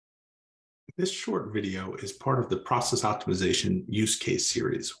This short video is part of the process optimization use case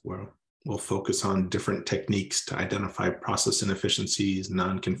series, where we'll focus on different techniques to identify process inefficiencies,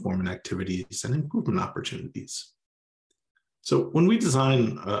 non-conformant activities, and improvement opportunities. So when we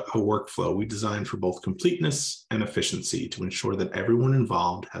design a workflow, we design for both completeness and efficiency to ensure that everyone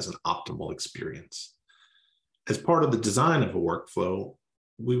involved has an optimal experience. As part of the design of a workflow,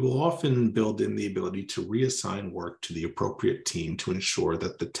 we will often build in the ability to reassign work to the appropriate team to ensure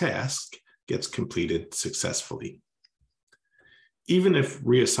that the task gets completed successfully. Even if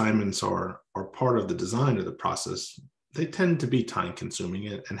reassignments are part of the design of the process, they tend to be time-consuming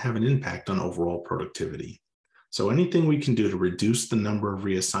and have an impact on overall productivity. So anything we can do to reduce the number of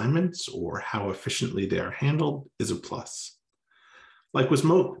reassignments or how efficiently they are handled is a plus. Like with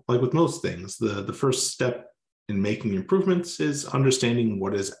most things, the first step in making improvements is understanding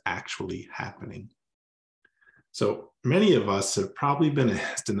what is actually happening. So many of us have probably been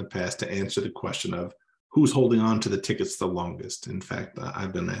asked in the past to answer the question of who's holding on to the tickets the longest. In fact,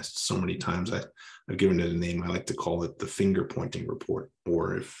 I've been asked so many times, I've given it a name. I like to call it the finger pointing report,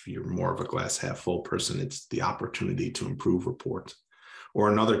 or if you're more of a glass half full person, it's the opportunity to improve report.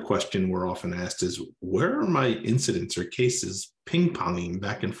 Or another question we're often asked is, where are my incidents or cases ping-ponging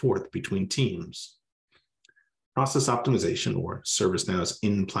back and forth between teams? Process optimization, or ServiceNow's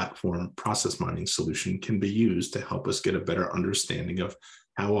in-platform process mining solution, can be used to help us get a better understanding of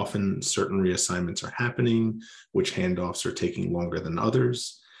how often certain reassignments are happening, which handoffs are taking longer than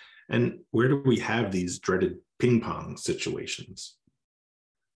others, and where do we have these dreaded ping-pong situations.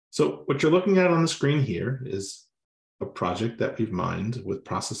 So what you're looking at on the screen here is a project that we've mined with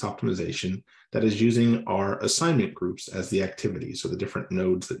process optimization that is using our assignment groups as the activities. So the different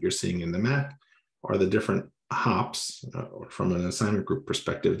nodes that you're seeing in the map are the different hops from an assignment group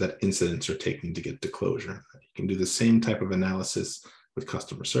perspective that incidents are taking to get to closure. You can do the same type of analysis with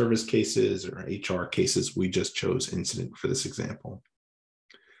customer service cases or HR cases. We just chose incident for this example.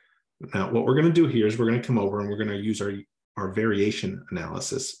 Now, what we're going to do here is we're going to come over and we're going to use our variation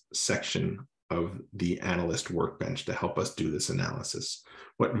analysis section of the analyst workbench to help us do this analysis.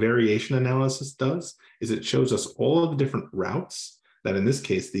 What variation analysis does is it shows us all of the different routes that in this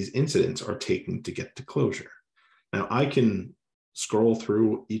case, these incidents are taking to get to closure. Now I can scroll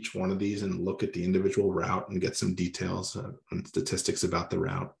through each one of these and look at the individual route and get some details and statistics about the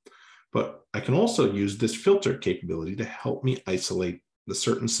route. But I can also use this filter capability to help me isolate the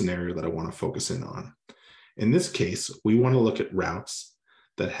certain scenario that I want to focus in on. In this case, we want to look at routes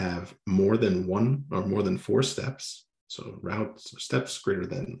that have more than one or more than 4 steps. So routes or steps greater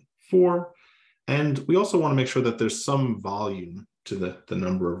than 4. And we also want to make sure that there's some volume to the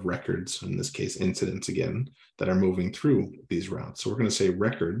number of records, in this case, incidents again, that are moving through these routes. So we're going to say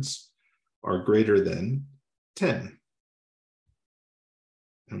records are greater than 10.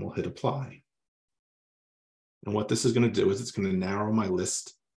 And we'll hit apply. And what this is going to do is it's going to narrow my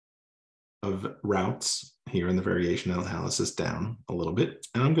list of routes here in the variation analysis down a little bit.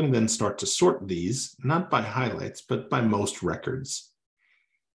 And I'm going to then start to sort these, not by highlights, but by most records.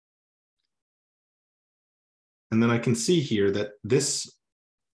 And then I can see here that this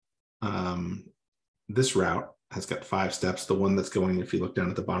route has got 5 steps. The one that's going, if you look down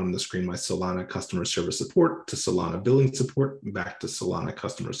at the bottom of the screen, my Solana customer service support to Solana billing support, back to Solana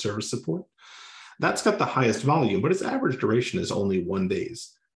customer service support. That's got the highest volume, but its average duration is only 1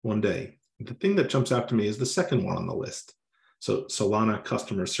 day. The thing that jumps out to me is the second one on the list. So Solana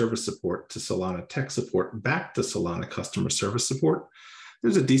customer service support to Solana tech support, back to Solana customer service support.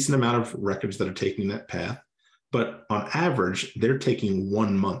 There's a decent amount of records that are taking that path. But on average, they're taking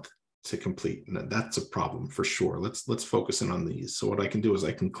 1 month to complete. And that's a problem for sure. Let's focus in on these. So what I can do is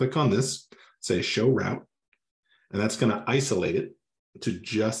I can click on this, say show route, and that's going to isolate it to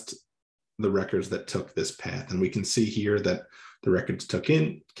just the records that took this path. And we can see here that the records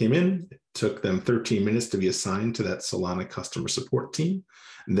came in, it took them 13 minutes to be assigned to that Solana customer support team.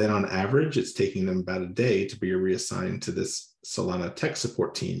 And then on average, it's taking them about a day to be reassigned to this Solana tech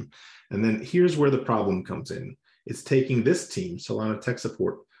support team. And then here's where the problem comes in. It's taking this team, Solana tech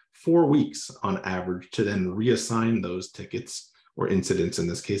support, 4 weeks on average to then reassign those tickets or incidents, in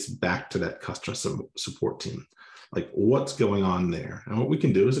this case, back to that customer support team. Like, what's going on there? And what we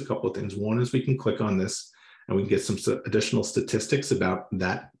can do is a couple of things. One is we can click on this and we can get some additional statistics about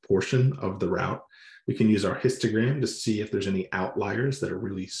that portion of the route. We can use our histogram to see if there's any outliers that are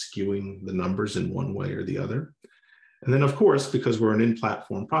really skewing the numbers in one way or the other. And then, of course, because we're an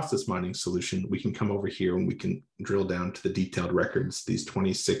in-platform process mining solution, we can come over here and we can drill down to the detailed records, these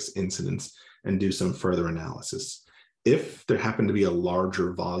 26 incidents, and do some further analysis. If there happened to be a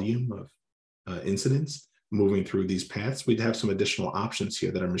larger volume of incidents, moving through these paths, we'd have some additional options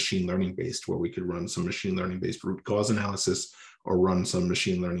here that are machine learning based, where we could run some machine learning based root cause analysis or run some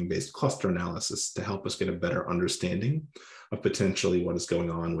machine learning based cluster analysis to help us get a better understanding of potentially what is going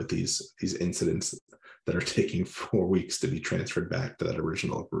on with these incidents that are taking 4 weeks to be transferred back to that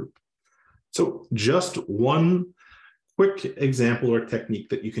original group. So just one quick example or technique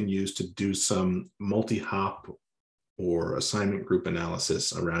that you can use to do some multi-hop or assignment group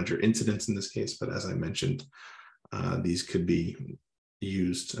analysis around your incidents in this case. But as I mentioned, these could be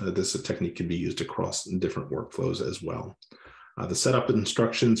used, this technique can be used across different workflows as well. The setup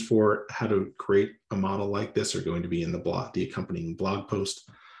instructions for how to create a model like this are going to be in the accompanying blog post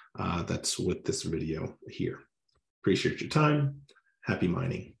that's with this video here. Appreciate your time. Happy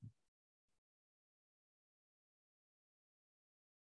mining.